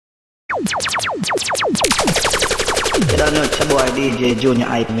don't know, it's your boy DJ Junior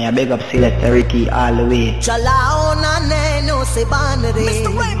Hype. Me I beg up Selecta Ricky all the way. Chalao na neno se banre,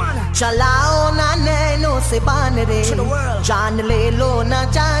 chalao na neno se banre, jaan le lo na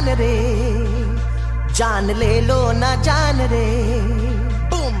jaan re, jaan le lo na jaan re.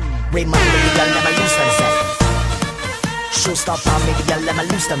 Boom. Remember the girl never lose themselves. Showstopper make the girl never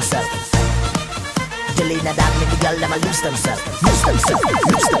lose themselves. Delina that make the girl never lose themselves. Lose themselves,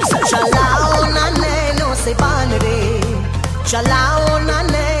 lose themselves. Chalao na neno se banre, chalao na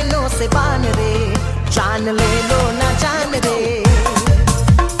neno se banre, jaan le lo na jaan re,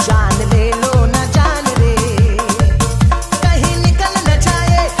 jaan le lo na jaan re. Kahin nikal na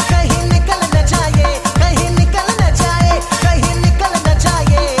jaye, kahin nikal na jaye, kahin nikal na jaye, kahin nikal na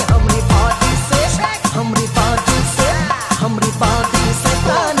jaye. Hamri body se, hamri body se, hamri body se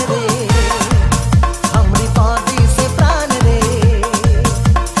praan re, hamri body se praan re.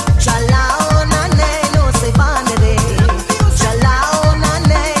 Chalao na neno se banre, chalao na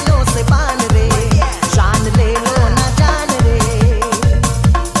neno se banre, jaan le lo na jaan re,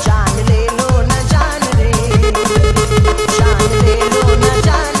 jaan le lo na jaan re, jaan le lo na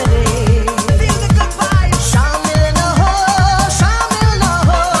jaan re. Feel the good vibes. Shamil na ho, shamil na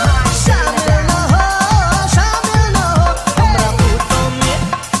ho, shamil na ho, shamil na ho.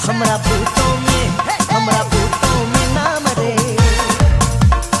 Hamra bhooton mein, hamra bhooton mein naam re,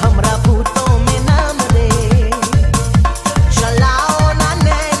 hamra bhooton mein naam re. Chalao na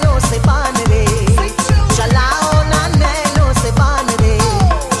neno se banre, chalao na neno se banre,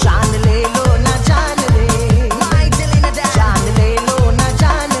 jaan le lo na jaan re, jaan le lo na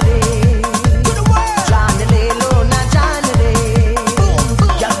jaan re, jaan le lo na jaan re.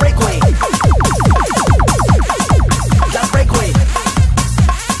 Y'all break away, y'all break away.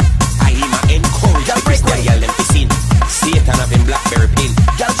 I am a encourage the Christian girl them to sin. Satan have him blackberry pin.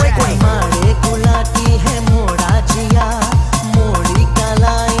 Y'all break away. Mare kulati hai mora jiya, mori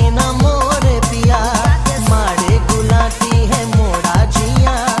kalai na more piya. Mare kulati hai mora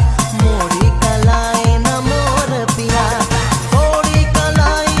jiya, mori kalai na more piya. Thodi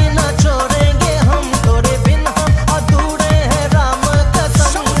kalai na chorenge hum, tore bin hum adhure hai Ram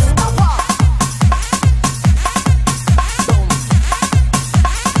kasam.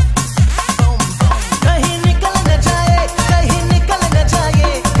 Kahin nikal na jaye, kahin nikal na jaye,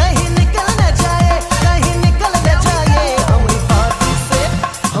 kahin nikal na jaye, kahin nikal na jaye. Hamri body se,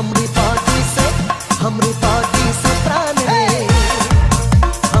 hamri body se, hamri body se praan re,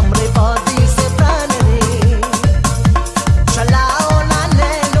 hamri body se praan re. Chalao na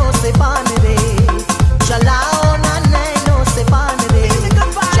neno se banre, chalao na neno se banre,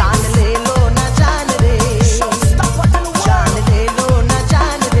 jaan le lo na jaan re, jaan le lo na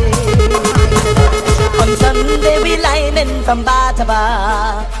jaan re. On Sunday we lining from bar to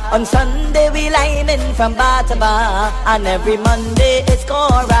bar. On Sunday we lining from bar to bar. And every Monday it's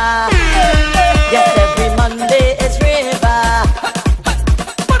Cora. Yes, every Monday it's River.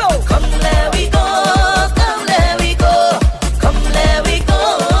 Come there we go, come there we go, come there we go,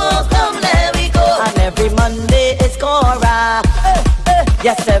 come there we go. And every Monday it's Cora.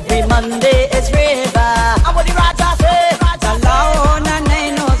 Yes, every Monday it's River. And what the Raja say? Chalao na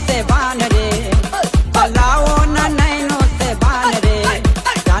naino se banre, chalao na naino se banre,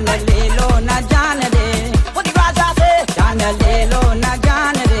 jaan le lo na jaan re, What the Raja say? jaan le lo na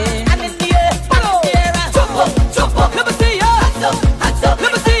jaan re. And in the air, jump up, jump up, let me see ya. Hands up, hands up,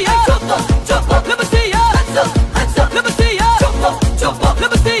 let me see ya. Jump up, jump up, let me see ya. Hands up, hands up, let me see ya. Jump up, jump up,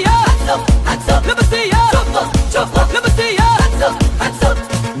 let me see ya. Hands up, hands up, let me see ya. Jump up, jump up, let me see ya. Hands up, hands up.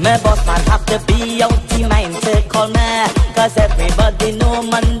 My boss man have to be out the mind to call me, 'cause everybody know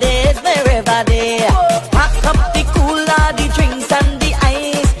Monday is everybody. Pack up the cooler, the drinks and the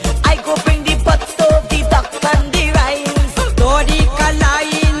ice. I go bring the pot stove, the duck and the rice. Thodi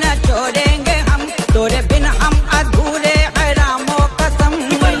kalai na chorenge hum, tore bin hum adhure hai Ramo kasam.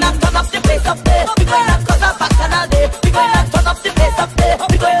 We going to turn up the place up there. We going to cause a bacchanal day. We going to turn up the place up there.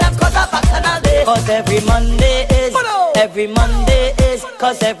 We going to cause a bacchanal day. 'Cause every Monday is,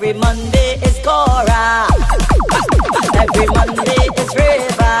 'cause every Monday is Cora. Every Monday is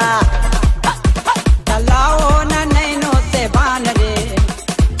River. Chalao na naino se banre,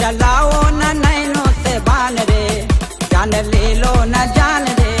 chalao na naino se banre, jaan le lo na jaan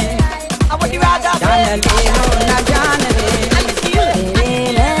re, And what the Raja jaan say? le lo na jaan re. तेरे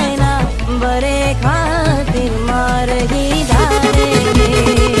नैना बड़े खातिर मार ही डालेंगे,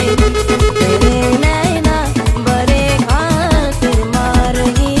 तेरे नैना बड़े खातिर मार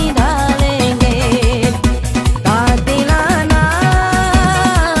ही डालेंगे। कातिलाना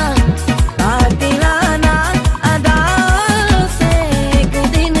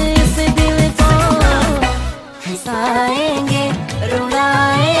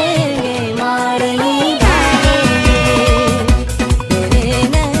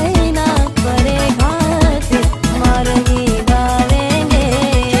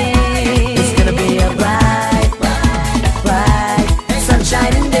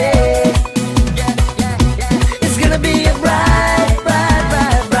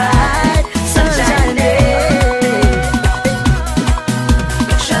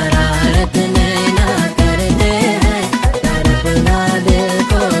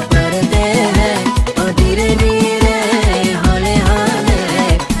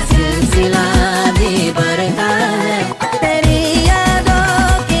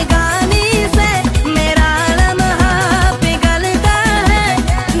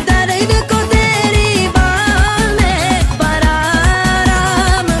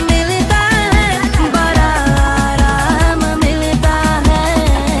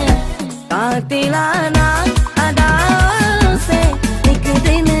दिलाना अदाओं से एक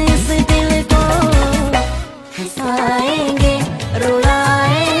दिन इस दिल को हंसाएंगे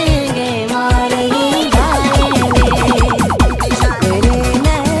रुलाएंगे मार ही जाएंगे तेरे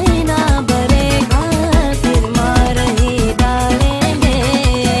नैना भरे खातिर मार ही डालेंगे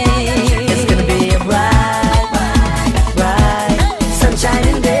It's gonna be a bright, bright,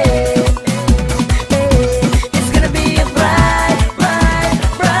 sunshine day. It's gonna be a bright, bright,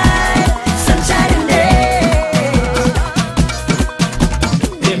 bright, sunshine day.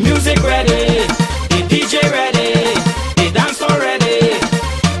 The music ready, the DJ ready, the dance floor ready,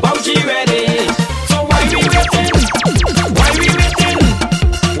 Bougie ready. So why we waiting? Why we waiting?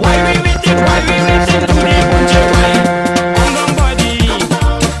 Why we waiting? Why we waiting? To the bunche wine. Come down body,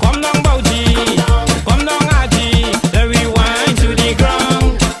 come down Bougie, come down Aji. Let we wine to the ground.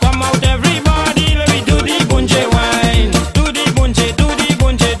 Come out everybody, let we do the bunche wine. Do the bunche, do the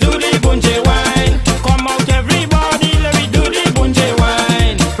bunche, do the bunche wine. Come out everybody, let me do the bunche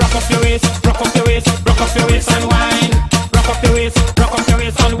wine. Rock up your waist, rock up your waist, rock up your waist and wine. Rock up your waist, rock up your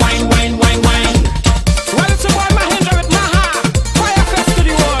waist and wine, wine, wine, wine. Well, it's a boy Mahendra with Maha, fire fest to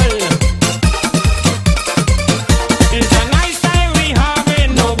the world. It's a nice time we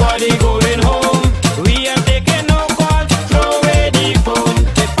having, nobody going home. We ain't taking no calls, throw away the phone.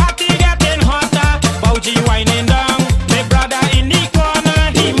 The party getting hotter, Bougie winding down. My brother in the corner,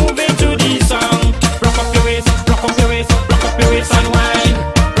 he moving to the song. Rock up your waist, rock up your waist, rock up your waist and wine.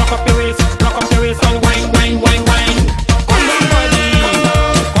 Rock up your waist, rock up your waist and wine, wine, wine, wine. Come down body,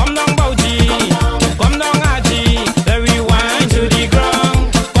 come down Bougie, come down Aji. Let we wine to the ground.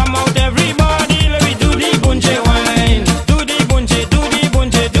 Come out everybody, let we do the bunche wine. Do the bunche, do the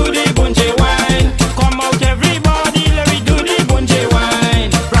bunche, do the bunche wine. Come out everybody, let we do the bunche wine.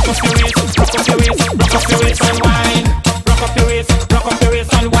 Rock up your waist, rock up your waist, rock up your waist and wine. Rock up your waist, rock up your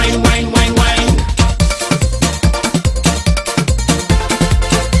waist and wine, wine, wine, wine.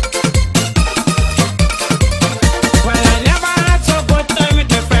 Well, I never had so good time with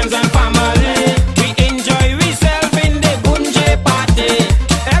my friends and family. We enjoy ourselves in the bunche party.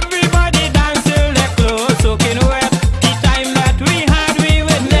 Everybody dance till their clothes soaking wet. The time that we had, we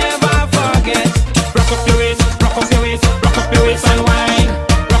would never forget. Rock up your waist, rock up your waist, rock up your waist and wine.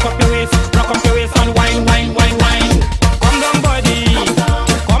 Rock up your waist, rock up your waist and wine, wine, wine, wine. Come down body,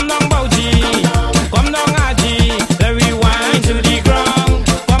 come down Bougie, come down Aji. Let we wine to the ground.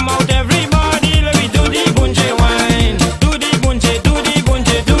 Come out everybody, let we do the bunche wine. Do the bunche, do the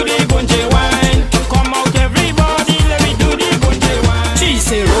bunche, do the bunche wine. Come out everybody, let me do the bunche wine. She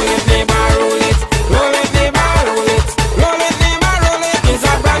say roll it, neighbor, roll it, roll it, neighbor, roll it, roll it, neighbor, roll it. It's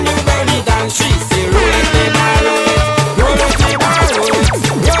a brand new belly dance. She say roll it, neighbor, roll it, roll it, neighbor, roll it,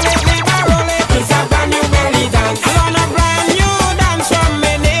 roll it, neighbor, roll it. It's a brand new belly dance. I want a brand new dance from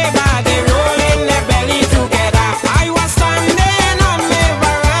my neighbor. They rolling their belly together. I was standing on my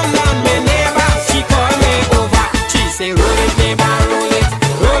veranda, my neighbor she called me over. She say roll it, neighbor, roll it,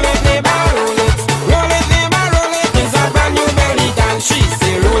 roll it, neighbor, roll it, roll it, neighbor, roll it. It's a brand new belly dance. She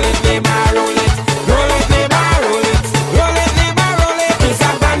say roll it, neighbor, roll it, roll it, neighbor, roll it, roll it, neighbor, roll it. It's a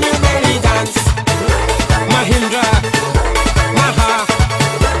brand new belly dance. Mahindra, Maha,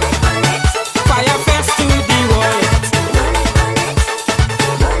 fire fest to the world.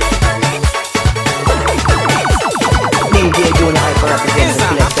 DJ Junior Hype represents It's a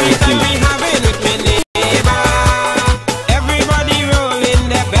Selecta happy time Ricky. we having with my neighbor. Everybody rolling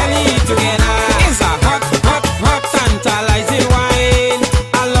their belly together. It's a hot, hot, hot, tantalizing wine.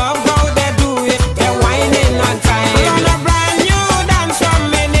 I love how they do it. They're whining on time. I got a brand new dance from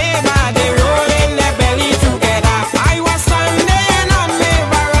my neighbor. They rolling their belly together. I was standing on my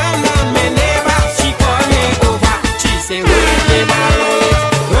veranda. My neighbor she called me over. She say roll it, neighbor, roll it,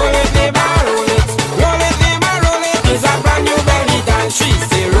 roll it, neighbor, roll it, roll it, neighbor, roll it. It's a brand new belly dance. She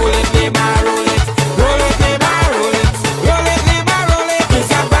say roll it, neighbor, roll it, roll it, neighbor, roll it, roll it, neighbor, roll it.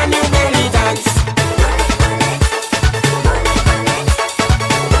 It's a brand new belly dance.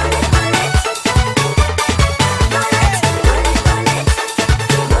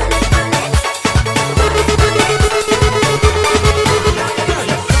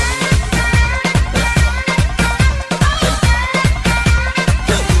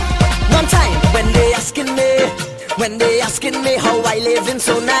 One time when they asking me how I living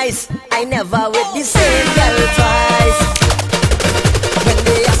so nice, I never with the same girl twice. When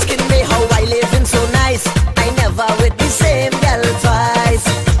they asking me how I living so nice, I never with the same girl twice.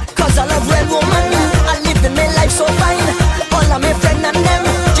 'Cause I love real woman, I living my life so fine. All of my friends and them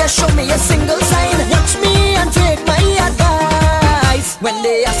just show me a single sign. Watch me and take my advice. When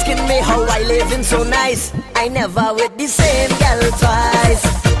they asking me how I living so nice, I never with the same girl twice.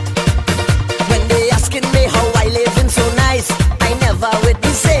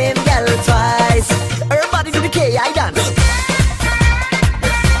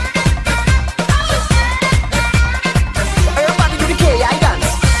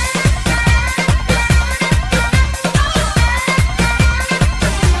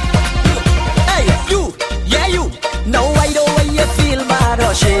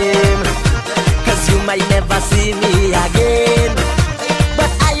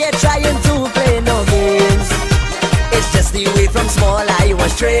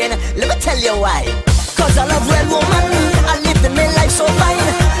 train. Let me tell you why. Cause I love real woman, I live in my life so fine.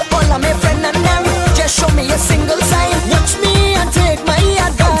 All of my friends and them just show me a single sign. Watch me and take my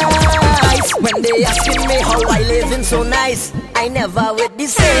advice. When they asking me how I living so nice, I never with the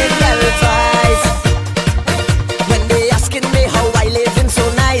same girl twice. When they asking me how I living so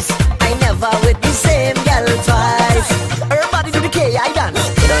nice, I never with the same girl twice. Everybody do the K.I. dance.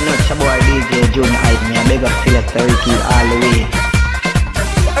 You don't know it's your boy DJ Junior Hype, me a big up Selecta Ricky all the way.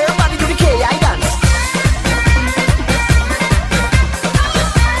 Everybody do the K.I. dance.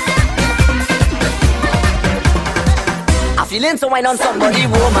 Feeling so wine on somebody,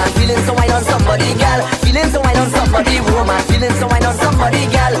 woman. Feeling so wine on somebody, girl. Feeling so wine on somebody, woman. Feeling so wine on somebody,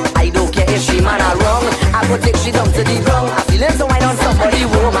 girl. I don't care if she man or wrong, I go take she down to the ground. I feeling so wine on somebody,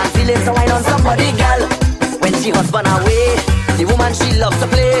 woman. Feeling so wine on somebody, girl. When she husband away, the woman she loves to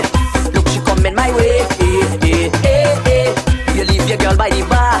play. Look, she coming my way. You leave your girl by the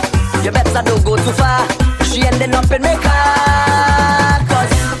bar, you better don't go too far. She ending up in my car.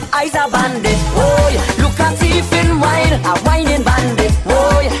 Cause I's a bandit, oh yeah. Look at thief in wine, a whining bandit,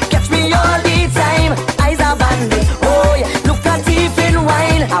 oh yeah. Catch me all the time, I's a bandit, oh yeah. Look at thief in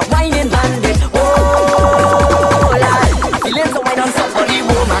wine, a whining bandit, oh Lord. Feeling so wine on somebody,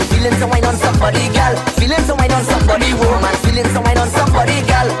 woman. Feeling so wine on somebody, girl. Feeling so wine on somebody, woman. Feeling so wine on somebody,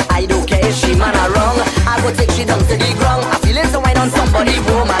 girl. I don't care if she man or wrong, I go take she down to the ground. I'm feeling so wine on somebody,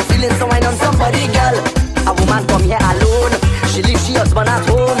 woman. Feeling so wine on somebody, girl. A woman come here alone, she leave she husband at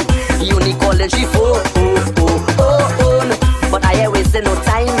home. He only calling she phone, but I ain't wasting no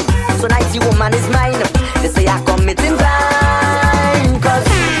time. Tonight the woman is mine. They say I committing crime. Cause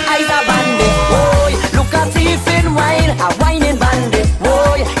I's a bandit, boy. Look at thief in wine, a whining bandit,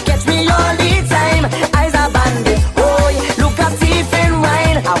 boy. Catch me all the time. I's a bandit, boy. Look at thief in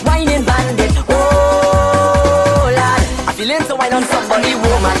wine, a whining bandit, oh Lord. I'm feeling so wine on somebody,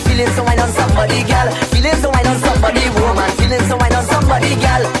 woman. Feeling so wine on somebody, girl. Feeling so wine on somebody, woman. Feeling so wine on somebody,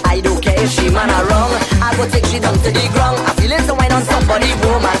 girl. I don't care if she man or wrong, I go take she down to the ground. I'm feeling so wine on somebody,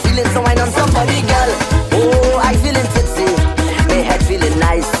 woman. Feeling so wine on somebody, girl. Oh, I feeling tipsy, my head feeling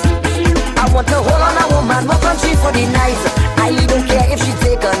nice. I want to hold on a woman, walk on she for the night. I don't care if she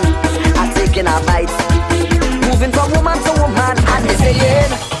taken, I'm taking a bite. Moving from woman to woman, and they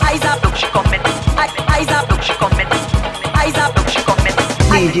saying, I's up, look she coming. I's up, look she coming. I's up, look she coming.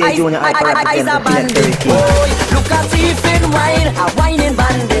 DJ Junior Hype represent the Selecta Ricky. Boy, look at thief in wine, a whining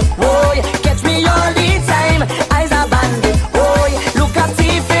bandit. Boy, catch me all the time. I's a bandit. Boy, look at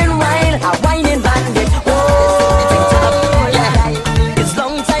thief in wine, a whining bandit. Oh, yeah. It's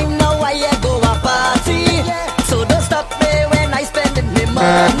long time now I go a party, so don't stop me when I spending my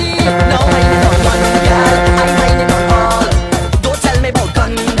money. Now I on one girl, I'm whining on all. Don't tell me about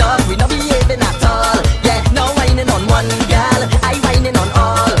conduct, we not behaving at all. Yeah, now whining on one girl, I whining on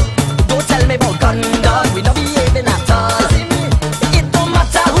all. Don't tell me about conduct, we not behaving at all. It don't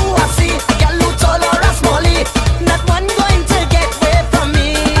matter who I see, a girl who tall or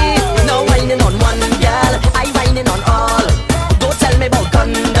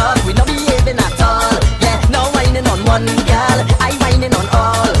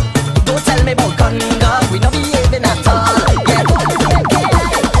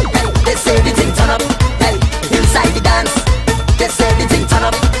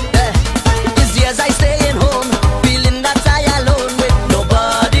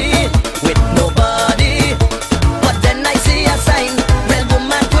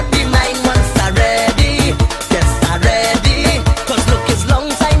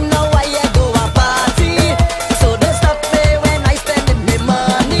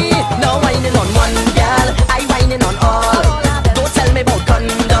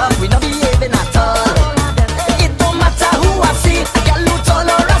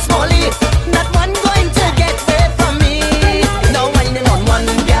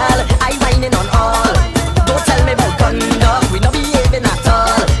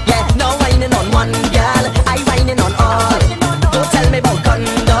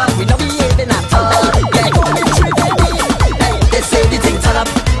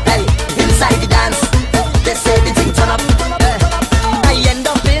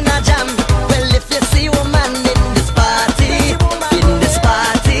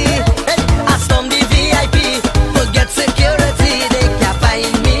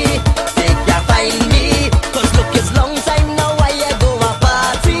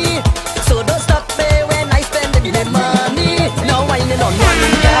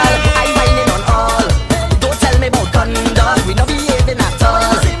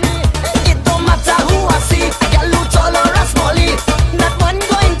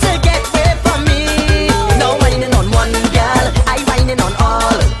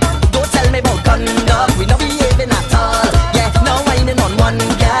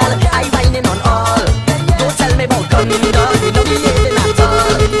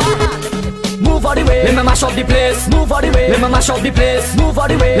mash up the place. Move all the way. Let me mash up the place. Move all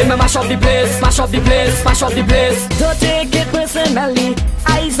the way. Let me mash up the place. Mash up the place. Mash up the place. Don't take it personally.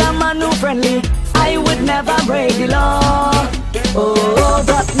 I's a man who friendly. I would never break the law. Oh,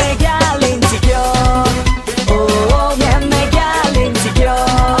 but my gal insecure. Oh, yeah, my gal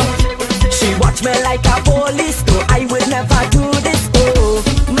insecure. She watch me like a police, so I would never do this. Oh,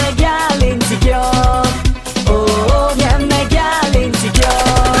 my gal insecure. Oh, yeah, my gal insecure.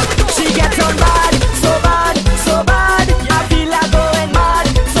 She gets on bad, so bad, so bad. I feel like going mad,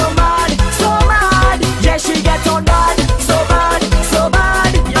 so mad, so mad. Yeah, she gets on bad, so bad, so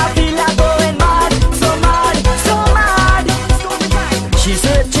bad. I feel like going mad, so mad, so mad. She's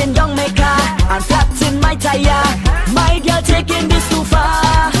searching down my car and flaps in my tire. My girl taking this too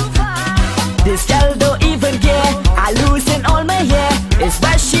far. This girl don't even care. I losing all my hair. It's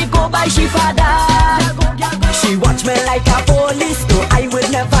where she go by, she father. She watch me like a police, so I would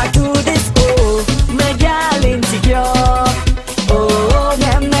never do this. Oh, my girl insecure. Oh,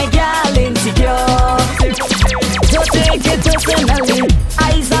 yeah, my girl insecure. Don't take it personally.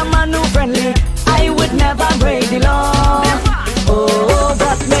 I's a man who friendly. I would never break the law. Oh,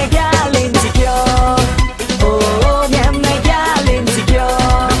 but my girl insecure. Oh, yeah, my girl insecure.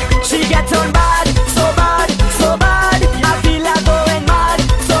 She gets on bad, so bad, so bad. I feel like going mad,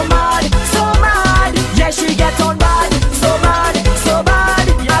 so mad, so mad. Yeah, she gets on bad, so bad, so bad.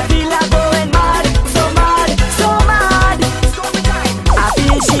 I feel like going mad, so mad, so mad. I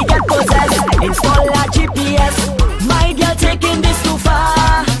feel she get possessed. Install a GPS. My girl taking this too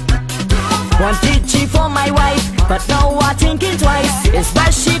far. Wanted she for my wife, but now I'm thinking twice. It's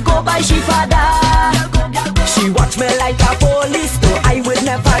where she go by, she father. She watch me like a police, so I would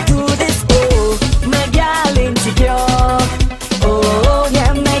never do this. Oh, my girl insecure. Oh,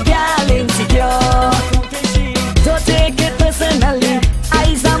 yeah, my girl insecure. Don't take it personally.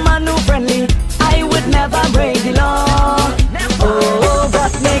 I's a man who friendly. I would never break the law. Oh,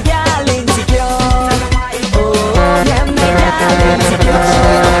 but my girl insecure. Oh, yeah, my girl insecure.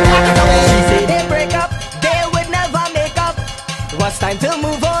 She say they break up, they would never make up. Was time to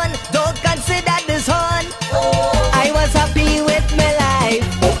move on. Don't consider this on. I was happy with my life.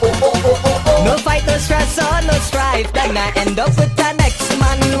 No fight, no stress, or no strife. Then I end up with the next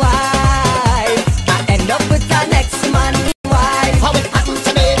man wife. I end up with the next man wife. How it happened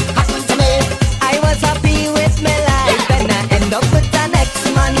to me, happened to me. I was happy with my life. Then I end up with the next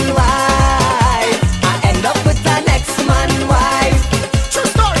man wife. I end up with the next man wife. True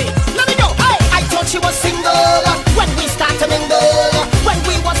story, let me know. Hey, I thought she was single when we started to mingle. When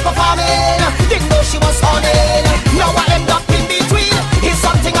we was performing, didn't know she was on it. Now I end up in between. It's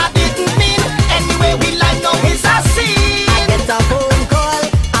something I didn't mean. Anyway, we like no it's a scene. I get a phone call,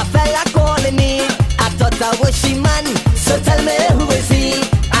 a fella calling me. I thought I was she man, so tell me who is he?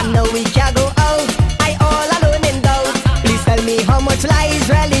 I know we can't go out, I all alone in doubt. Please tell me how much lies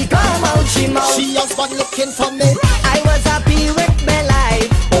really come out she mouth. She was but looking for me. I was happy with my life.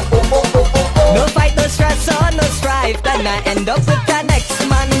 No fight, no stress, or no strife. Then I end up with the next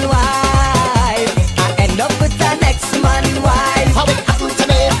man wife. I end up with the next man wife. How it happened to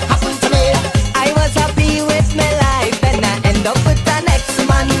me, happened to me. I was happy with my life. Then I end up with the next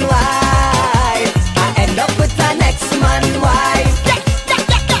man wife. I end up with the next man wife.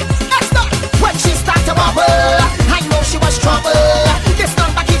 Next up, when she started to bubble, I know she was trouble. This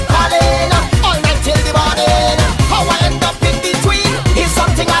number keep calling all night till the morning. How I end up in between is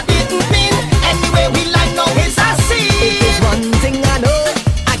something I didn't mean. Anyway, we like no it's a scene. There's one thing I know,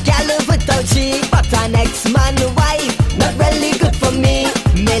 I can't live without she. But her next man wife, not really good for me.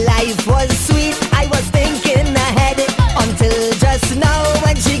 My life was sweet, I was thinking ahead. Until just now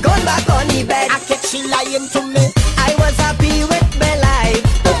when she gone back on the bed. I catch she lying to me. I was happy with my life.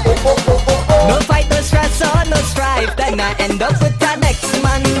 No fight, no stress, or no strife. Then I end up with the next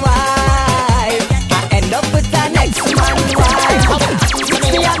man wife. I end up with the next man wife.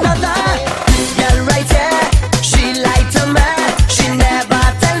 It's me another girl right here. She lied to me. She never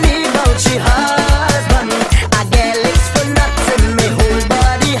tell me about she husband. A girl is for nothing. Me whole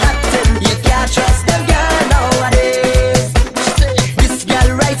body hurting. You can't trust them girl nowadays. This girl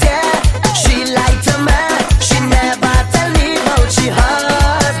right here, she lied to me. She never tell me about she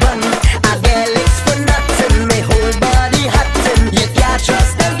husband. A girl is for nothing. Me whole body hurting.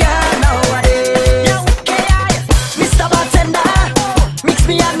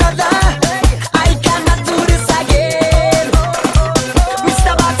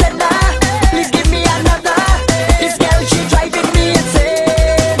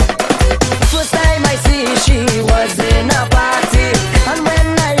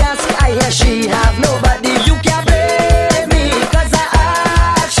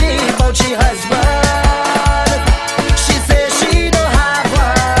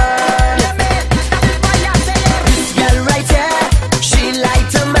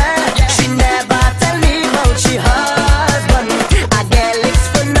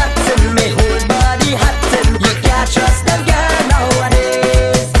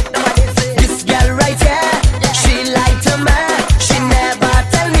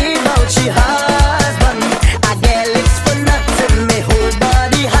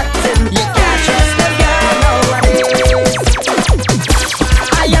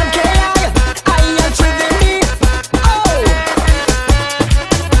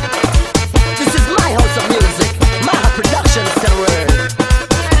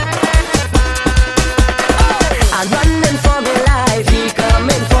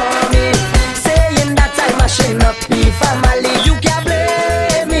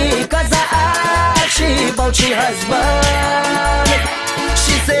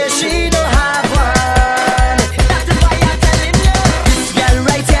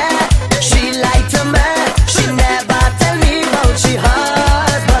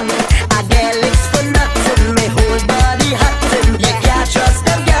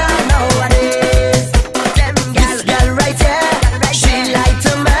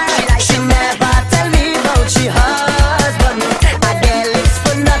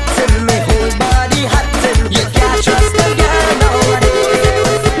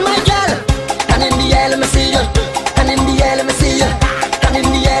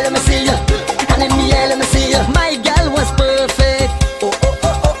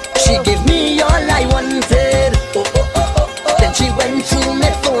 through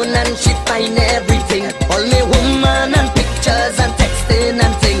my phone and she find everything. All me woman and pictures and texting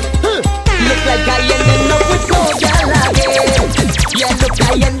and thing. Look like I ending up with no girl again. Yeah, look,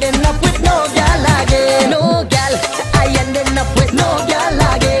 I ending up with no girl again. No girl, I ending up with no girl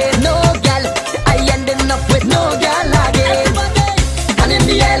again. No girl, I ending up with no girl again. Hand in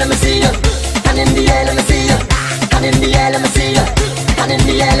the air, let me see you. Hand in the air, let me see you. Hand in the air, let me see you. Hand in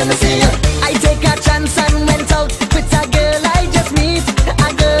the air, let me see you. I take a chance and went out with a girl I just meet. A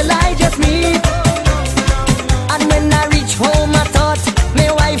girl I just meet. And when I reach home I thought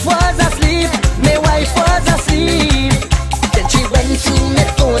my wife was asleep. My wife was asleep. Then she went through my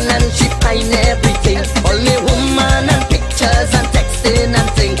phone and she find everything. All me woman and pictures and texting and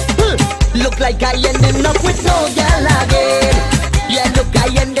thing. Look like I ending up with no girl again. Yeah, look, I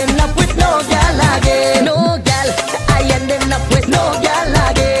ending up with no girl again. No girl, I ending up with no girl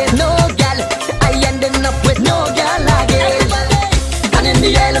again. No girl, I ending up with no girl again. Hand in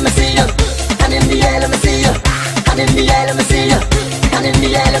the air, let me see you. Hand in the air, let me see you. Hand in the air, let me see you. Hand in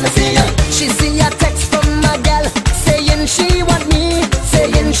the air, let me see you. She see a text from a girl saying she want me,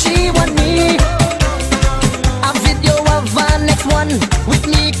 saying she want me. A video of her next one with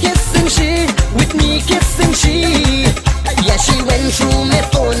me kissing she, with me kissing she. Yeah, she went through my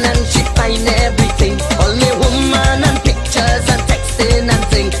phone and she find everything. All me woman and pictures and texting and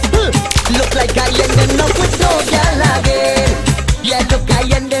thing. Look like I ending up with no girl again. Yeah, look, I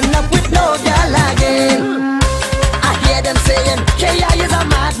ending up with no girl again. I hear them saying K.I. is a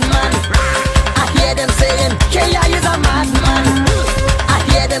madman. I hear them saying K.I. is a madman. I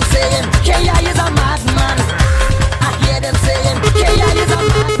hear them saying K.I. is a madman. I hear them saying K.I. is a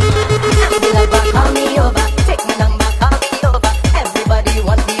madman. Call me over, take my number, call me over. Everybody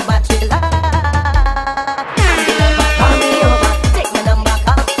want me bachelor. Call me over, take my number,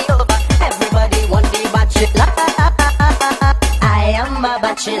 call me over. Everybody want me bachelor. I am a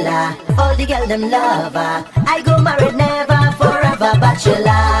bachelor, all the girls them lover. I go married never, forever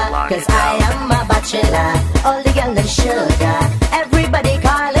bachelor. Cause I am a bachelor, all the girls them sugar. Everybody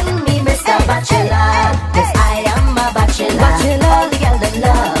calling me Mr. Bachelor. Cause I am a bachelor, all the girls them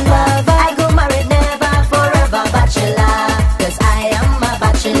lover. I go married never, forever bachelor. Cause I am a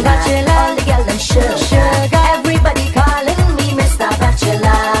bachelor, all the girls them sugar. Everybody calling me Mr.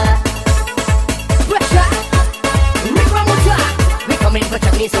 Bachelor. We coming for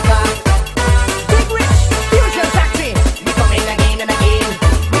Chutney Songs. Big Rich Fusion Factory. We coming again and again.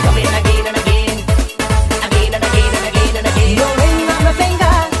 We coming again and again. Again and again and again and again. No ring on my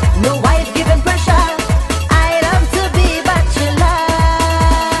finger, no wife giving pressure. I love to be bachelor.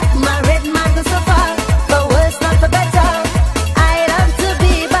 Married man to suffer, for worse not for better. I love to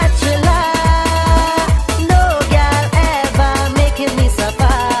be bachelor. No girl ever making me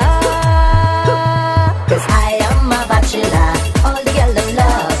suffer. Cause I am a bachelor, all the girls them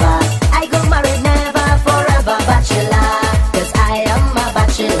lover. I go married never, forever bachelor. Cause I am a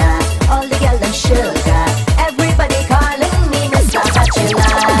bachelor, all the girls them sugar. Everybody calling me Mr. Bachelor.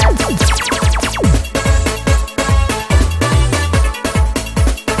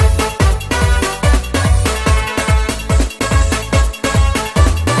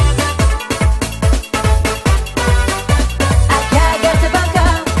 I can't get a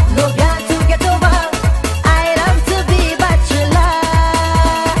bunker, no girl to get over. I love to be bachelor.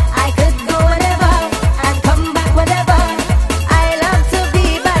 I could go whenever and come back whenever. I love to be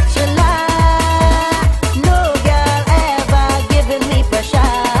bachelor. No girl ever giving me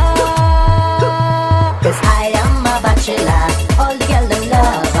pressure. Cause I am a bachelor, all the girls them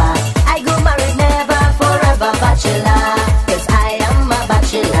lover. I go married never, forever bachelor. Cause I am a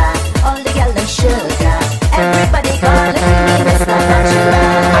bachelor, all the girls them sugar. Everybody calling me Mr. Bachelor.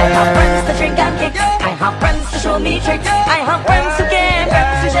 I have friends to drink and kick. I have friends to show me tricks. I have friends who care,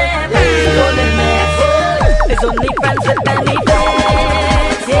 friends who share, friends who don't limit. It's only friends with benefits,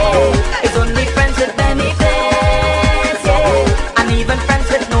 yeah. It's only friends with benefits, yeah. And even friends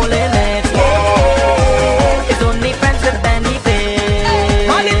with no limits, yeah. It's only friends with benefits.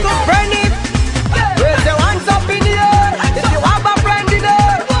 Money to friend it. Raise your hands up in the air. If you have a friend in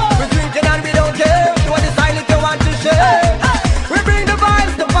there, we drinking and we don't care. You want to sign if you want to share. We bring the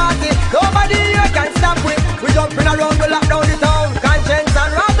vibes to party. Nobody here can stop it. We jumping around, we lock down the town. Conscience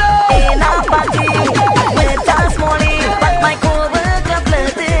and rubber. In a party with a smallie, but my co-worker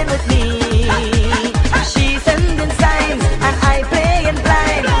flirting with me. She sending signs and I playing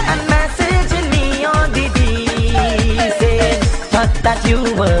blind and messaging me on the D, saying, thought that you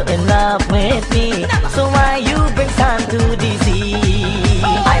were in love with me, so why you bring sand to the sea?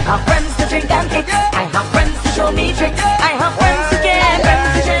 I have friends to drink and kick. I have friends to show me tricks. I have friends to care, friends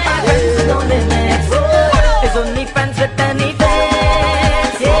to share, friends to no limits. It's only friends with benefits.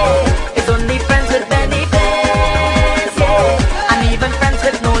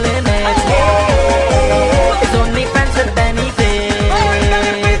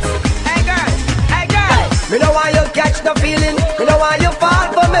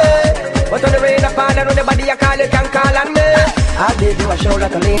 shoulder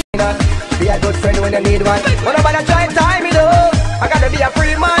to lean on. Be a good friend when you need one. But nobody try and tie me though. I gotta be a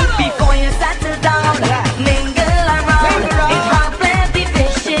free man. Before you settle down, mingle around. It's hard plenty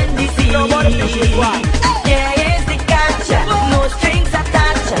fish in the sea. Yeah, here's the catch. No strings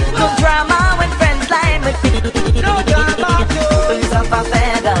attached. No drama when friends lie with me. No drama. Birds of a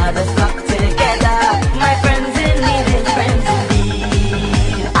feather that flock together. My friends in need is friends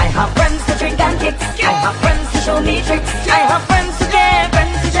indeed. I have friends to drink and kick. I have friends to show me tricks. I have friends to share,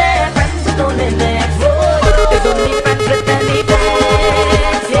 friends to share, friends with no limits. It's only friends with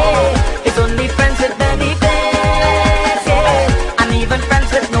benefits, yeah. It's only friends with benefits, yeah. And even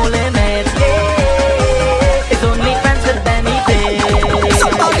friends with no limits, yeah. It's only friends with benefits.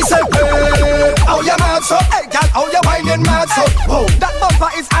 Somebody say, hey, how you mad so? Hey, girl, how you whining mad so? Whoa, that bumper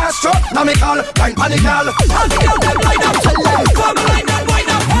is astro. Now me call, wine panic girl. How the girl them line up? Tell them, come line and wine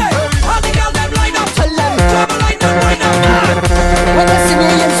up. Hey, how the girl them line up? Tell them, come line and wine up. When you see me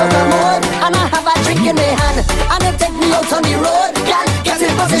in soccer mode and I have a drink in my hand and you take me out on the road, girl, get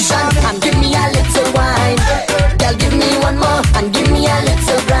in position and give me a little wine. Girl, give me one more and give me a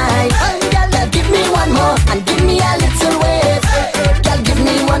little grind. Girl, give me one more and give me a little wave. Girl, give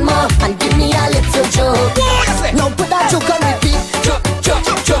me one more and give me a little joke. Now put that joke on repeat. Girl, put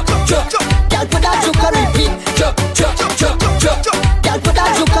that joke on repeat. Girl, put that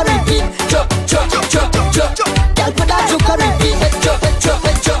joke on repeat. Girl, put that joke on repeat.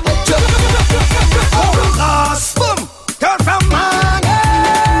 Boom, girl from man.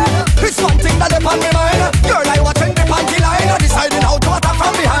 It's one thing that upon me mind. Girl, I watching the panty line, deciding how to attack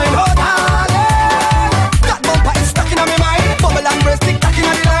from behind. Oh, darling, that bumper is stuck in my mind. Bubble and breast tick tack in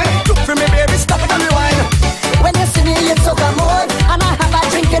the line. Look for me, baby, stop it and rewind. When you see me in soccer mode and I have a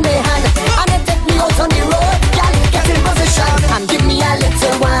drink in my hand and you take me out on the road, girl, get in position and give me a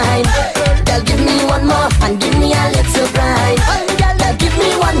little wine. Girl, give me one more and give me a little grind. Girl, give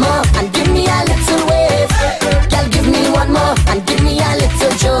me one more and give me a little wave. Girl, give me one more and give me a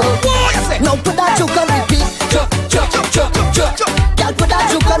little joke. Now put that joke on repeat. Girl, put that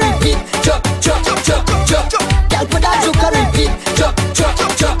joke on repeat. Girl, put that joke on repeat.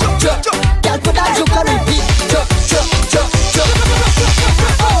 Girl, put that joke on repeat.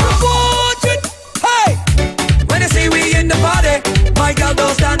 Hey, when you see we in the party, my girl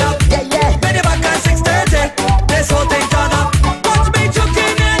don't stand up. Yeah, yeah. Ready back at 6:30. This whole thing turn up. Watch me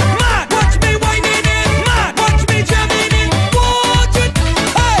juking it, man. Watch me whining it, man. Watch me jamming it. Watch it.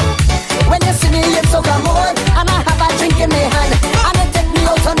 Hey, When you see me in soccer mode and I have a drink in my hand and you take me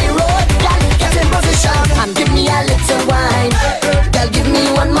out on the road, girl, get in position and give me a little wine. Girl, give me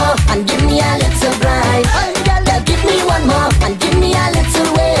one more and give me a little grind. Girl, give me one more and give me a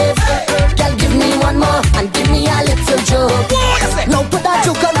little wave. Girl, give me one more and give me a little joke. Now put that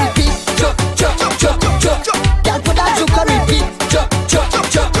joke on repeat. Girl, put that joke on repeat. Girl, put that joke on repeat.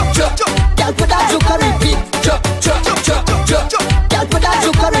 Girl, put that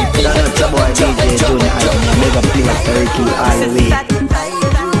joke on repeat. Shout out to boy DJ Junior Item, big up Selecta Ricky all the way.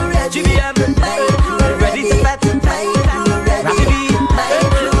 Ready to bet.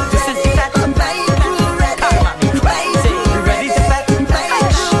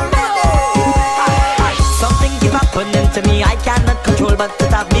 Something keep happening to me I cannot control, but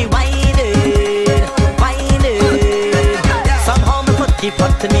it have me whining, whining. Somehow my foot keep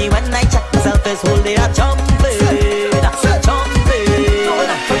up to me when I check myself is holding a jumping, jumping.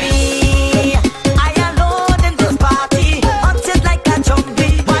 For me, I alone in this party, hunted like a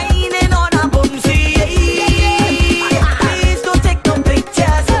jumpy, whining on a boomsy. Please don't take no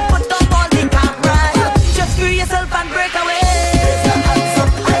pictures, put on all the cameras, just free yourself and break away.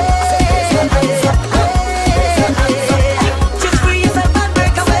 Just free yourself and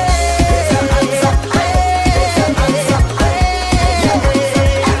break away.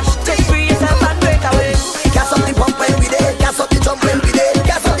 Just free yourself and break away. gas up the pump when we there, gas up the jump when we there,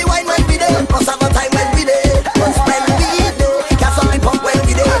 gas up the wine when we there, must have a time when we there, must when we there, gas up the pump when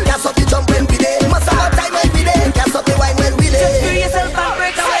we there, gas up the jump when we there, must have a time when we there, gas up the wine when we there. Just free yourself and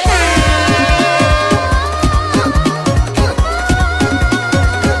break away.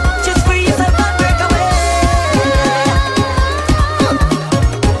 Just free yourself and break away.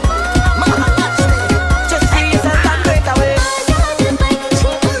 Just free yourself and break away.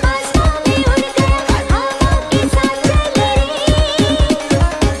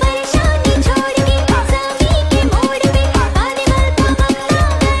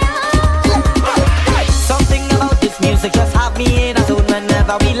 Something about this music just have me in a zone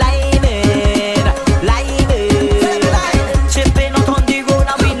whenever we lining, lining. Chipping out on the road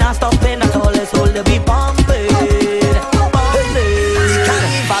and we not stopping at all. It's all to be bumping, bumping.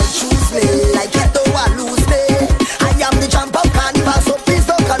 Carnival choose me, like it though I lose me. I am the champ of carnival, so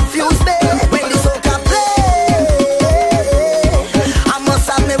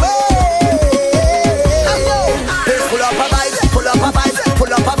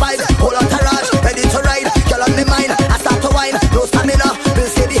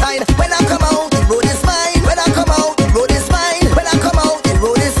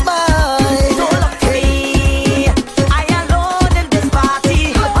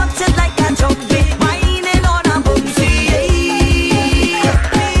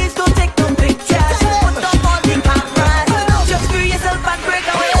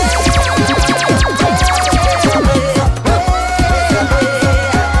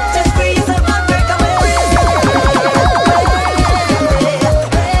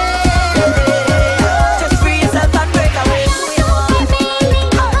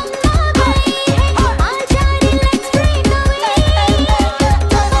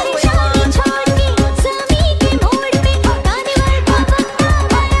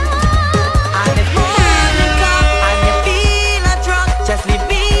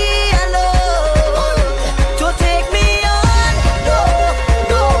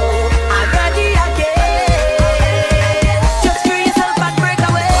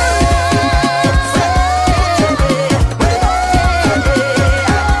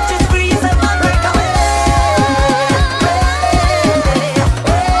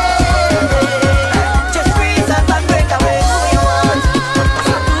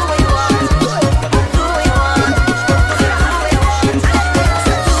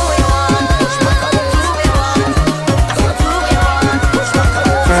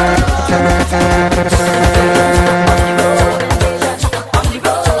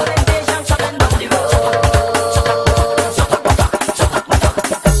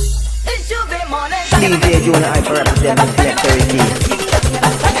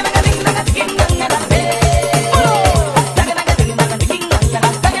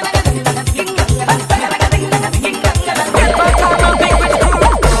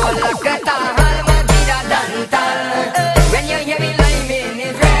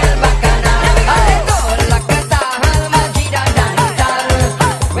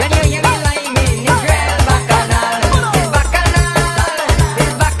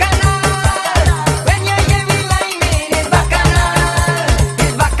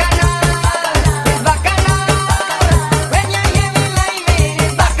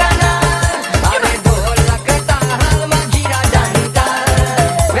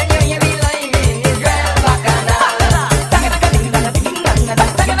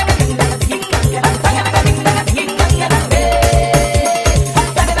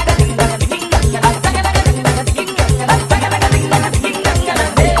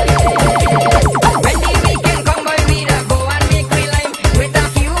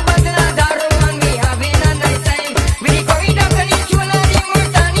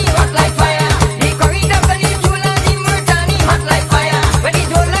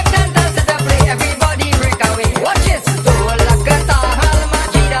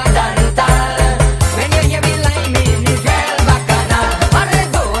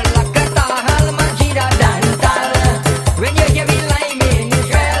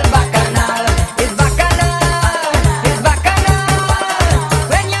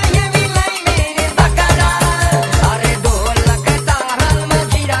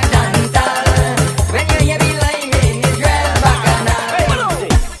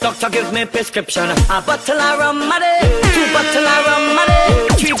prescription. A bottle of rum, maddy. 2 bottle of rum, maddy.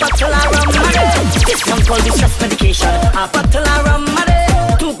 3 bottle of rum, maddy. This one called the stress medication. A bottle of rum,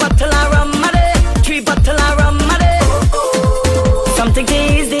 maddy. 2 bottle of rum, maddy. 3 bottle of rum, maddy. Something to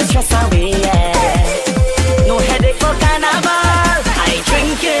ease the stress away, yeah. No headache for carnival. I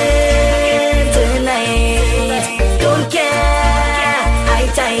drink it tonight. Don't care, I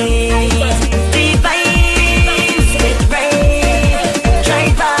die. The vibes, it rain.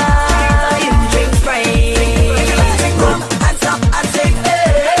 Drive by, you drink Sprite. Rum, hands up and sing,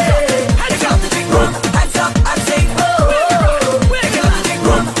 hey. Hands up, rum, hands up and sing, oh.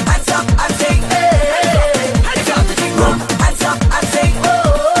 Rum, hands up and sing, hey. Hands up, rum, hands up and sing, oh.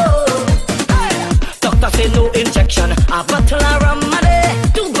 Doctor say no injection. A bottle of rum, maddy.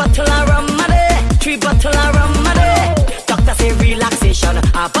 2 bottle of rum, maddy. 3 bottle of rum, maddy. Doctor say relaxation.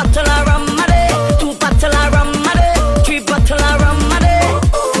 A bottle of rum, maddy. 2 bottle of rum, maddy. 3 bottle of rum, maddy.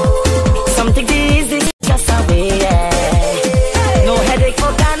 Something to ease this stress away, yeah. No headache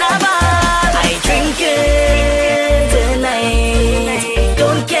for carnival. I drink it tonight.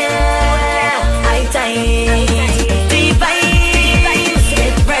 Don't care, I die. The vibes,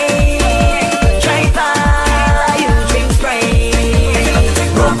 it rain. Drive by, you drink Sprite.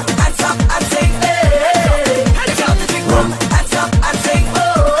 Rum, hands up and sing, hey. Hands up, rum, hands up and sing, oh.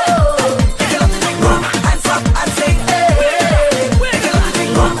 Rum, hands up and sing, hey.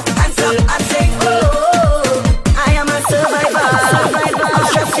 Rum, hands up and sing, oh. I am a survivor of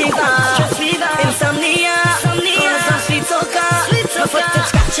stress fever, insomnia, some sweet soca. My foot is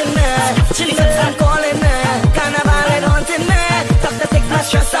scratching me, chilly foot I'm calling me. Carnival it haunting me. Doctor take my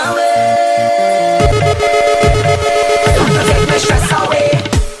stress away. Doctor take my stress away.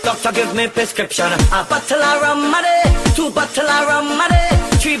 Doctor give me prescription. A bottle of rum, maddy. 2 bottle of rum, maddy.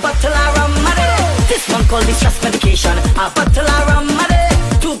 3 bottle of rum, maddy. This one called the stress medication. A bottle of rum, maddy.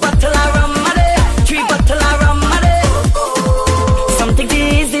 2 bottle of rum, maddy. 3 bottle of rum, maddy. Something to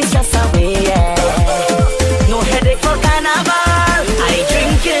ease the stress away, yeah. No headache for carnival. I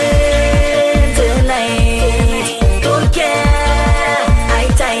drink it tonight. Don't care, I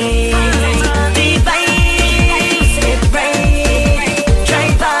die. The vibes, it rain.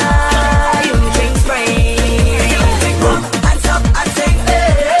 Drive by, you drink Sprite. Rum, hands up and sing,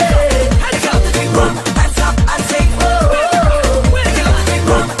 hey. Hands up, rum, hands up and sing, oh.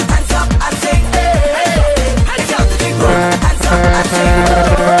 Rum, hands up and sing, hey. Hands up, rum, hands up and sing,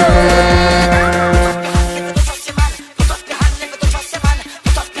 oh.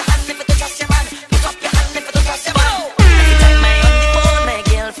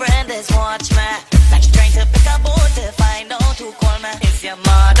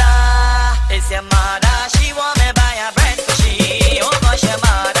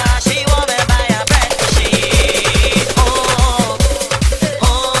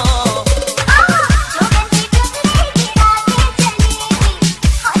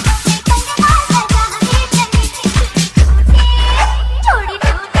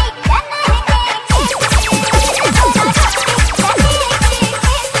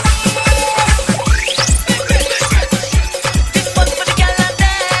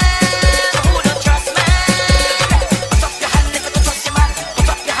 Trust me.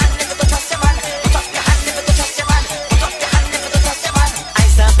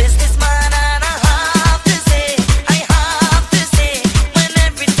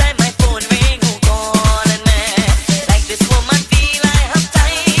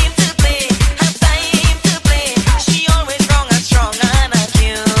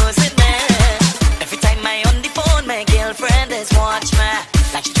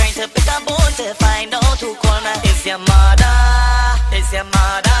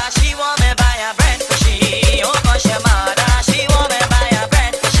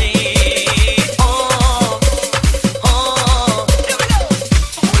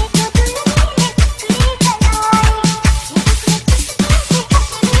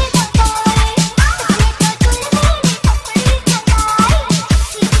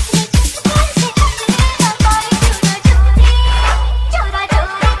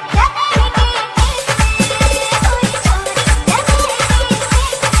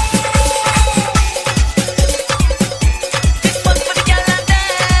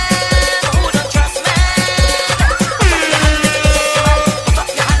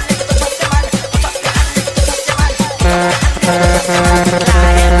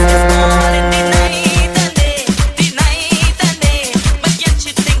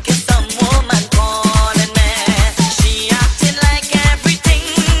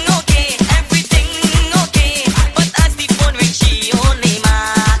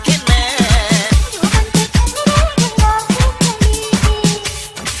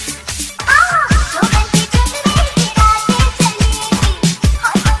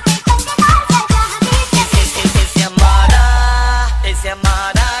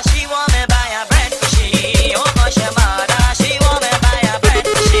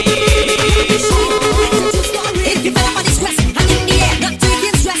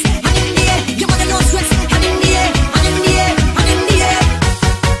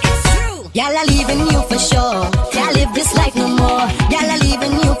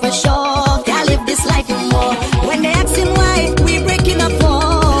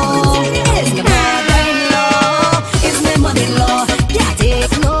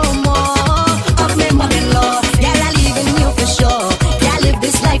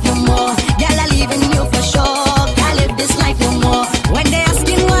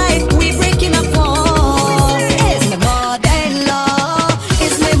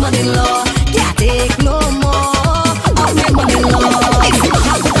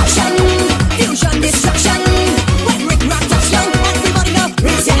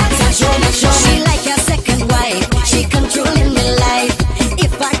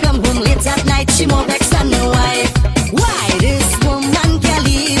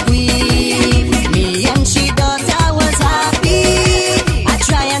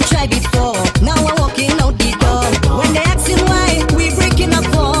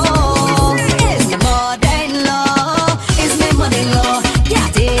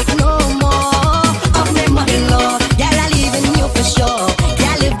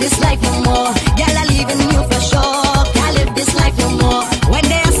 this life no more. Girl, I leaving you for sure. Can't live this life no more. When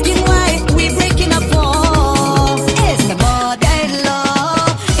they asking why we breaking up for, it's my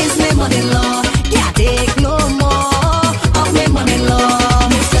mother-in-law, it's my mother-in-law. Can't take no more of my mother-in-law.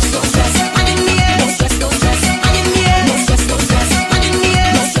 No stress, no stress, and in the air. No stress, no stress, and in the air. No stress, no stress, and in the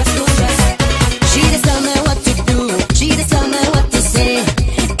air. No stress, no stress. She just tell me what to do. She just tell me what to say.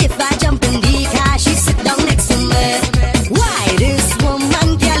 If I jump in the car, she sit down next to me. Why this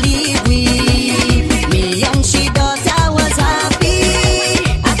woman can't leave me? Me and she thought I was happy.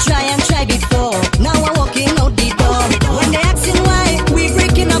 I try before. Now I'm walking out the door. When they asking why we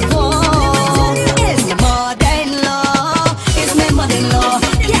breaking up for, it's my mother-in-law, it's my mother-in-law.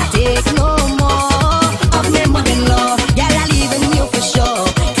 Can't take no more of my mother-in-law. Girl, I leaving you for sure.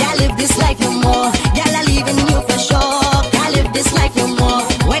 Can't live this life no more. Girl, I leaving you for sure. Can't live this life no more.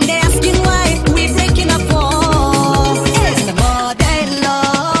 When they asking why we breaking up for, it's my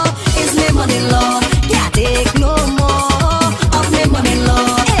mother-in-law, it's my mother-in-law. Can't take no more of my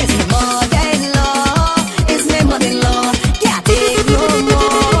mother-in-law. It's my mother-in-law, it's my mother-in-law. Can't take no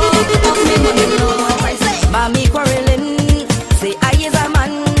more of my mother-in-law. I say, mommy quarreling, say I is a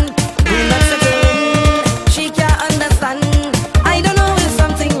man, we not certain. She can't understand. I don't know if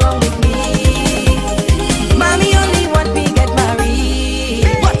something wrong with me. Mommy only want me get married,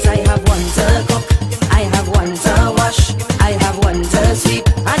 but I have one to cook, I have one to wash, I have one to sweep,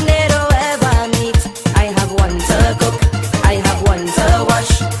 and they don't ever meet. I have one to cook, I have one to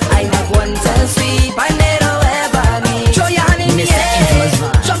wash, I have one to sweep, and they don't ever meet. Throw your hand in the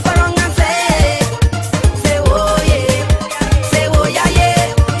air, jump around and say oh yeah, say oh yeah yeah.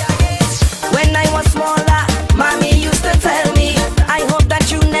 When I was smaller, mommy used to tell me, I hope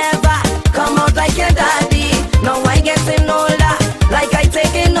that you never come out like your daddy. Now I getting older, like I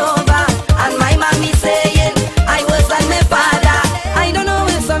taking over, and my mommy saying I was like my father. I don't know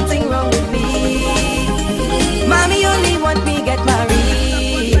if something wrong with me. Mommy only want me get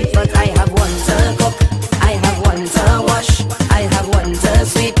married, but I have one to cook, I have one to wash, I have one to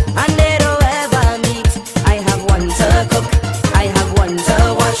sweep, and they don't ever meet. I have one to cook, I have one to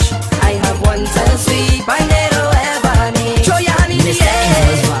wash, I have one to sweep, and they don't ever meet. Throw your hand in the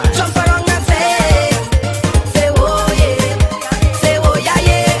air, jump around and say oh yeah, say oh yeah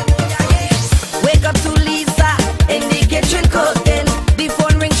yeah. Wake up to Lisa in the kitchen cooking. The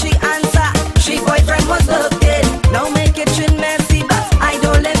phone ring, she answer, she boyfriend was looking. Now my kitchen messy, but I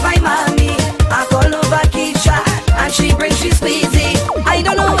don't let my mommy. I call over Keisha and she brings she squeezy. I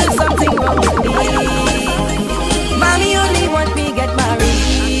don't know if something wrong with me. Mommy only want me get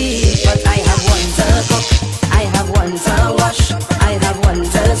married, but I have one to cook, I have one to wash, I have one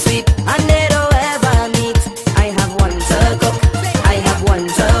to sweep, and they don't ever meet. I have one to cook, I have one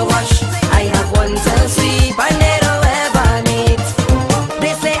to wash, I have one to sweep, and they don't ever meet.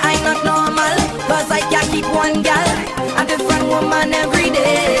 They say I'm not normal, cause I can't keep one girl, a different woman every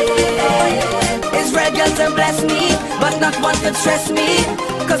day. Israel girls to bless me, but not one to stress me,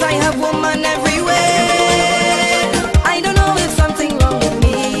 cause I have woman everywhere. I don't know if something wrong with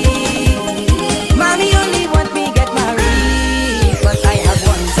me. Mommy only want me get married, but I have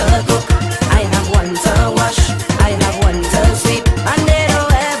one to cook, I have one to wash, I have one to sweep, and they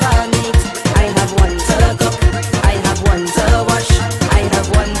don't ever meet. I have one to cook, I have one to wash, I have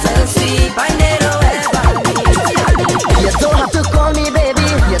one to sweep, and they don't ever meet. You don't have to call me baby,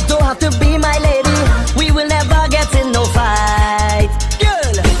 you don't have to be my lady. We will never get in no fight,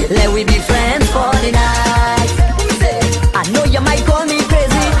 girl. Let we be friends for the night.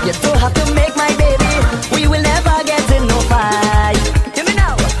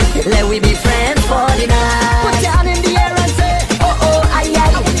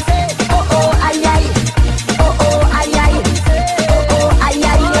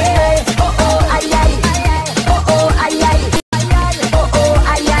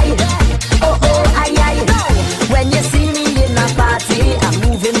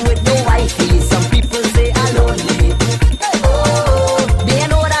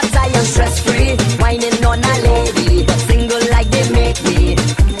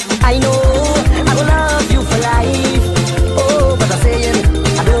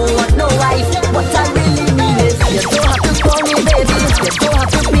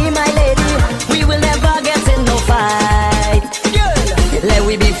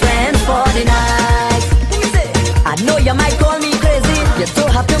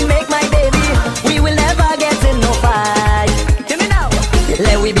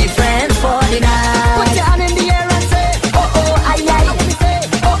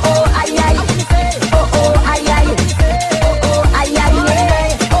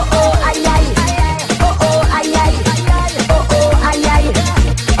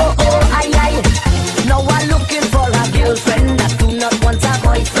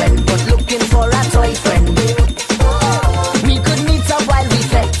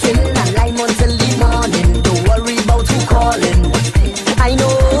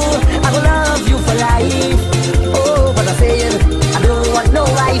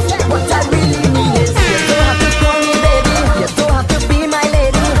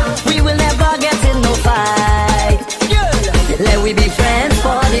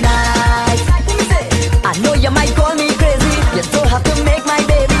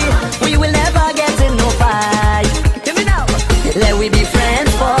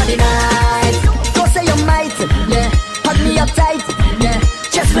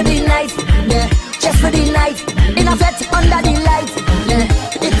 just for the night, yeah, just for the night. In a fete under the light, yeah,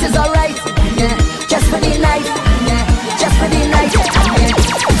 it is alright, yeah, just for the night, yeah, just for the night, yeah.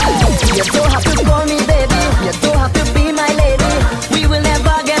 You don't have to call me baby, you don't have to be my lady. We will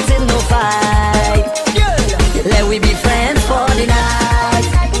never get in no fight, yeah. Let we be friends for the night.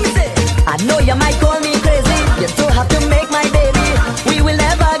 I know you might call me crazy, you don't have to make my baby. We will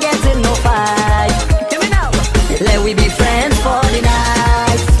never get in no fight. Hear me now. Let we be friends for the night.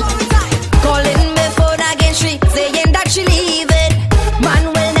 Calling me phone again, she saying that she leave it. Man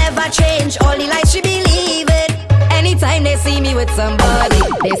will never change, all the lies she believe it. Anytime they see me with somebody,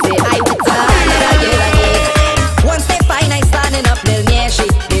 they say I with her, another girl again. Once they find I standing up real near she,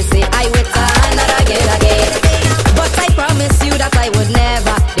 they say I with her, another girl again. But I promise you that I would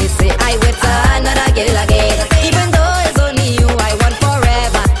never. They say I with her, another girl again. Even though it's only you I want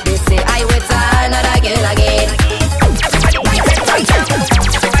forever, they say I with her, another girl again.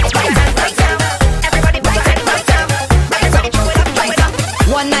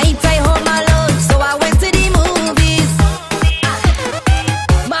 One night I home alone, so I went to the movies.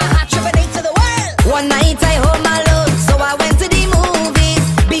 My heart tripping to the world. One night I home alone, so I went to the movies.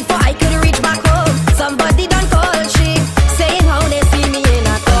 Before I could reach back home, somebody done call she, saying how they see me in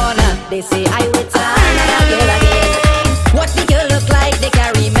a corner. They say I with her, another girl again. What the girl look like they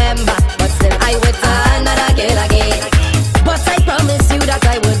can't remember, but still I with her, another girl again. But I promise you that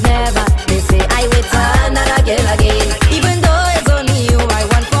I would never. They say I with her, another girl again. Even though it's only you I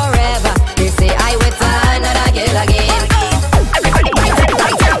want forever, they say I with her, another girl again.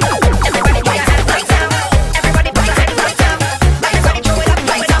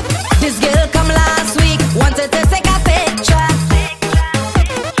 This girl come last week, wanted to take a picture.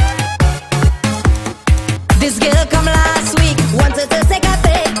 This girl come last week, wanted to take a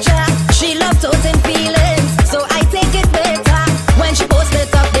picture. She loved toting feelings, so I take it with her. When she post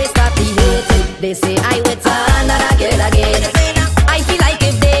it up, they start to hate it. They say I with her, another girl again. I feel like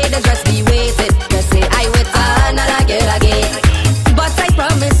if they just be waiting, they say I with her, another girl again. But I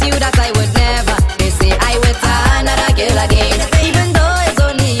promise you that I would never. They say I with her, another girl again. Even though it's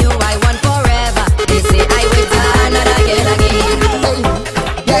only you I want forever, they say I with her, another girl again.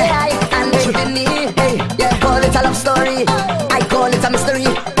 Yeah, I and Whitney, hey, yeah, call it a love story. I call it a mystery,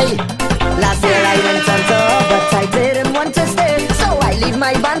 hey. Last year I went on tour, but I didn't want to stay, so I leave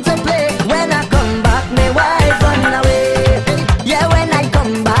my band to play. When I come back, my wife run away. Yeah, when I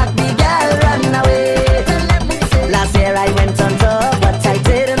come back, the girl run away. Last year I went on tour, but I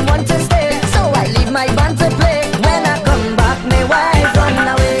didn't want to stay, so I leave my band to play. When I come back, my wife run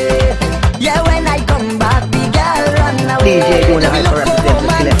away. Yeah, when I come back, the girl run away. DJ Junior Hyper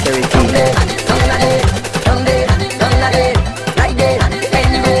represents Selecta Ricky.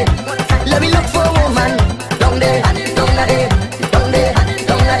 Let me look for a woman. Down there, down there, down there,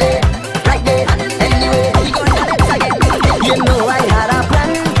 down there, right there. Anyway, you know I had a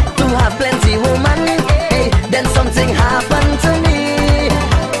plan to have plenty woman. Hey, then something happened to me.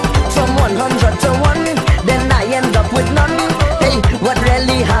 From 100 to 1, then I end up with none. Hey, what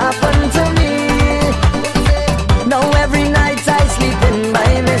really happened to me? Now every night I sleep in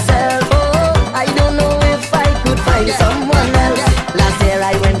by myself. Oh, I don't know if I could find someone else. Last year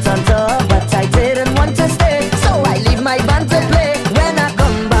I went on tour, but I didn't want to stay, so I leave my band to play. When I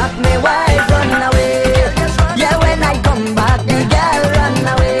come back, my wife run away. Yeah, when I come back, the girl run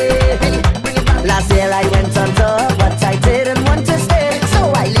away. Last year I went on tour, but I didn't want to stay,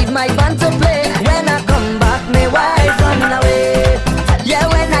 so I leave my band to play. When I come back, my wife run away. Yeah,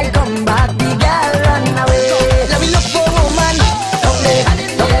 when I come back, the girl run away. Let me look for a woman. Down there,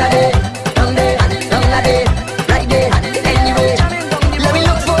 down there, down there, down there, right there. Anyway, let me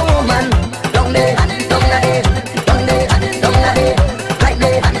look for a woman. Down there, down there, down there, down there, right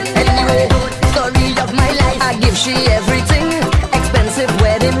there. Anyway, story of my life. I give she everything, expensive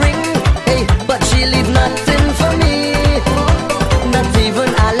wedding ring. Hey, but she leave nothing for me. Not even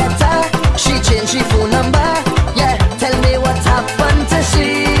a letter. She changed she phone number. Yeah, tell me what happened to she.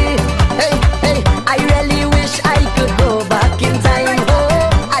 Hey, hey, I really wish I could go back in time. Oh,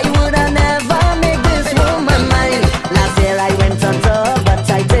 I woulda never make this woman mine. Last year I went on tour, but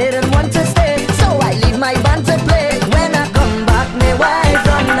I didn't want to stay, so I leave my band to play. When I come back, my wife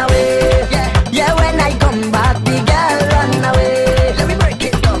run away. Yeah, when I come back, the girl run away. Let me break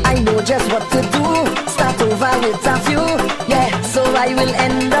it down. I know just what to do. Start over with a few. Yeah, so I will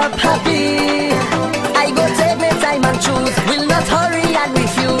end up happy. I go take my time and choose. Will not hurry and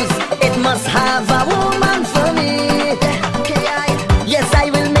refuse. It must have a woman for me. Yes, I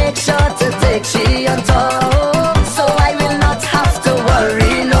will make sure to take she on tour, so I will not have to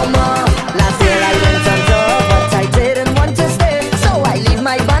worry no more. Last year I went on tour, but I didn't want to stay, so I leave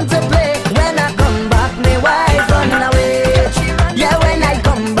my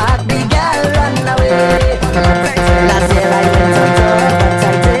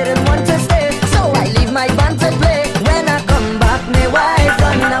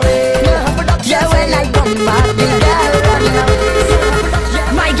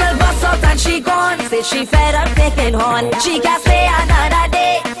working hard. She can't stay another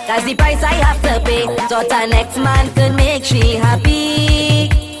day. That's the price I have to pay. Thought her next man could make she happy,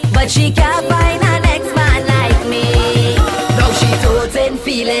 but she can't find her next man like me. Now she toting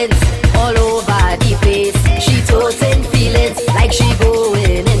feelings all over the place. She toting feelings like she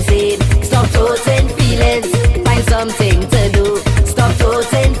going insane. Stop toting feelings, find something to do. Stop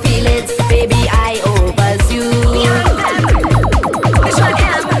toting feelings, baby, I overs you. This one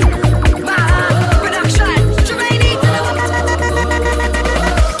is production.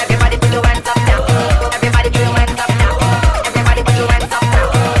 Everybody put your hands up now. Everybody put your hands up now. Everybody put your hands up now.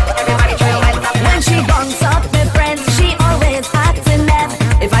 Everybody put your hands up now. When she bunks up with friends, she always asking them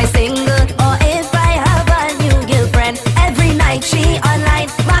if I single or if I have a new girlfriend. Every night she online,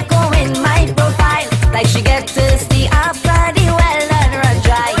 Marco in my profile, like she get thirsty after the well and run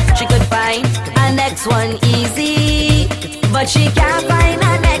dry. She could find a next one easy, but she can't find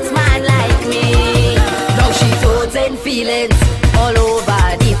a next man like me. Now she toting feelings all over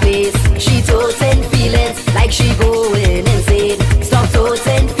the place. She toting feelings like she going insane. Stop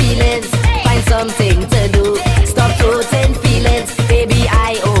toting feelings, find something to do. Stop toting feelings, baby,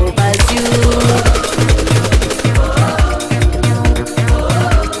 I overs you.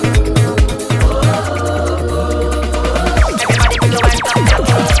 Everybody put your hands up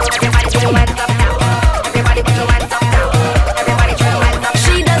now. Everybody put your hands up now. Everybody put your hands up now. Everybody put your hands up.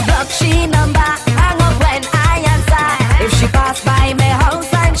 She does block, she number, hang up when I answer. If she pass by my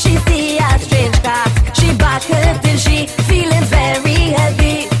house and she see a strange car, she back her till she feelings very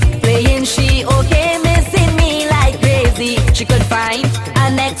heavy. Playing she okay, missing me like crazy. She could find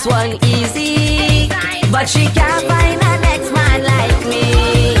a next one easy, but she can't find a next man like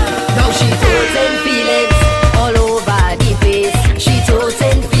me. Now she toting feelings all over the place. She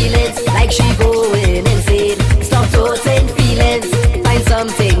toting feelings like she going insane. Stop toting feelings, find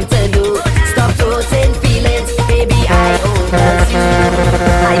something to do. Stop toting feelings, baby, I overs you.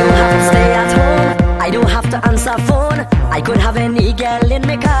 I don't have to stay at home, I don't have to answer phone. I could have any girl in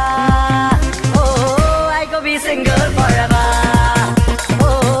my car. Oh, I could be single forever.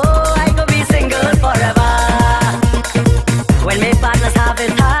 Oh, I could be single forever. When my partners have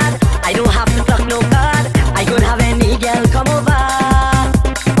it hard, I don't have to pluck no card. I could have any girl come over.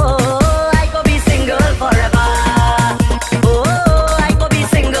 Oh, I could be single forever. Oh, I could be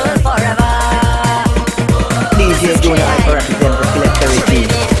single forever. DJ Junior I represent the Selecta Ricky.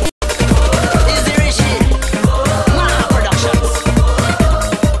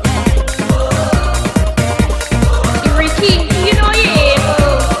 Ricky, you know you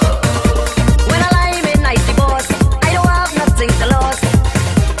able. When I lie in nice divorce, I don't have nothing to lose.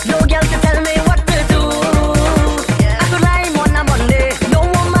 No girl can tell me what to do. I could lie on a Monday, no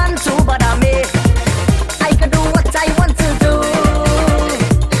woman to bother me. I could do what I want to do.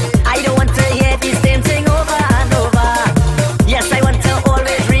 I don't want to hear the same thing over and over. Yes, I want to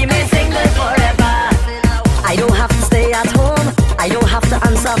always remain single forever. I don't have to stay at home, I don't have to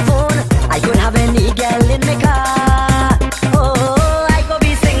answer phone. I could have any girl in my car. Oh, I could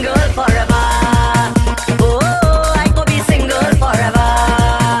be single forever. Oh, I could be single forever.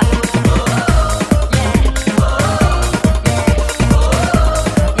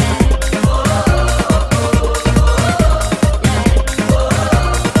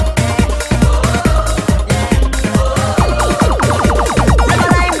 Never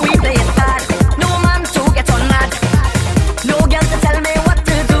time we play it bad, no man to get on mad. No girl to tell me what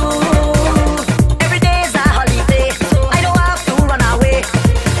to do. Every day's a holiday, I don't have to run away.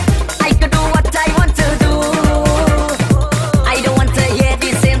 I could do what I want to do. I don't want to hear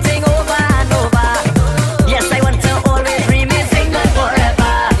the same thing over and over. Yes, I want to always remain single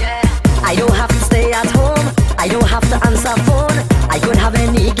forever. I don't have to stay at home, I don't have to answer phone. I could have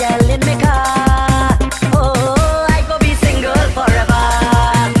any girl in my car. Oh, I could be single forever.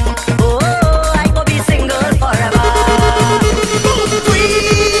 Oh, I could be single forever.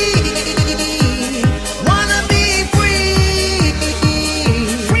 Free, wanna be free.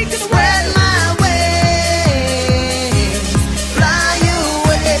 Spread my wings, fly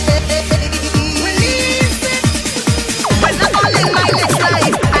away. Release it. When I'm all in my next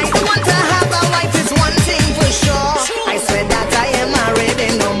life, I don't want to have a wife. It's one thing for sure. I swear that I am already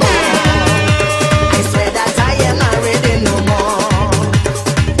no more. I swear that I am already no more.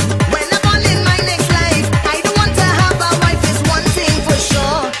 When I'm all in my next life, I don't want to have a wife. It's one thing for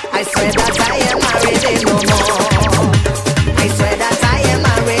sure. I swear that I am already no more. I swear that I am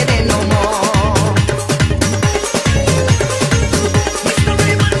already no more. Mr.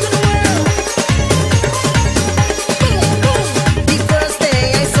 Raymond to the world. The first day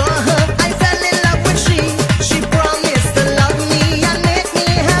I saw her, I fell in love with she. She promised to love me and make me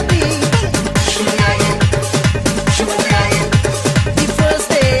happy.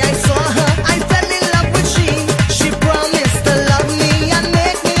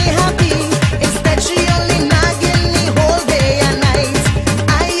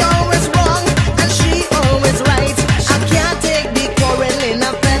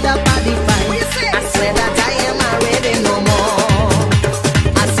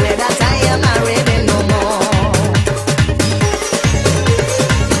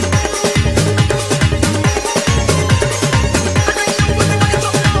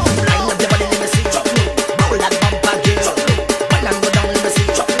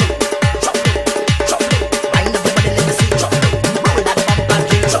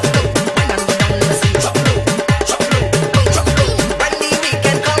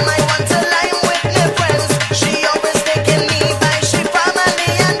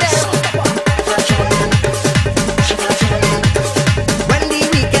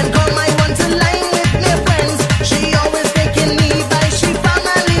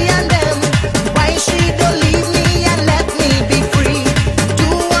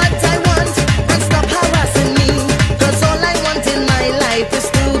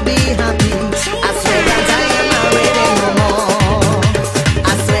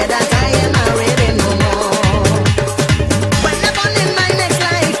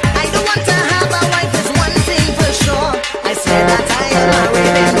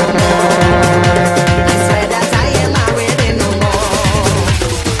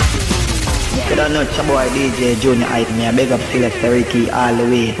 DJ Junior Hype, me a big up Selecta Ricky all the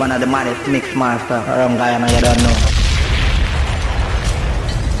way. One of the maddest mix master around Guyana, you don't know.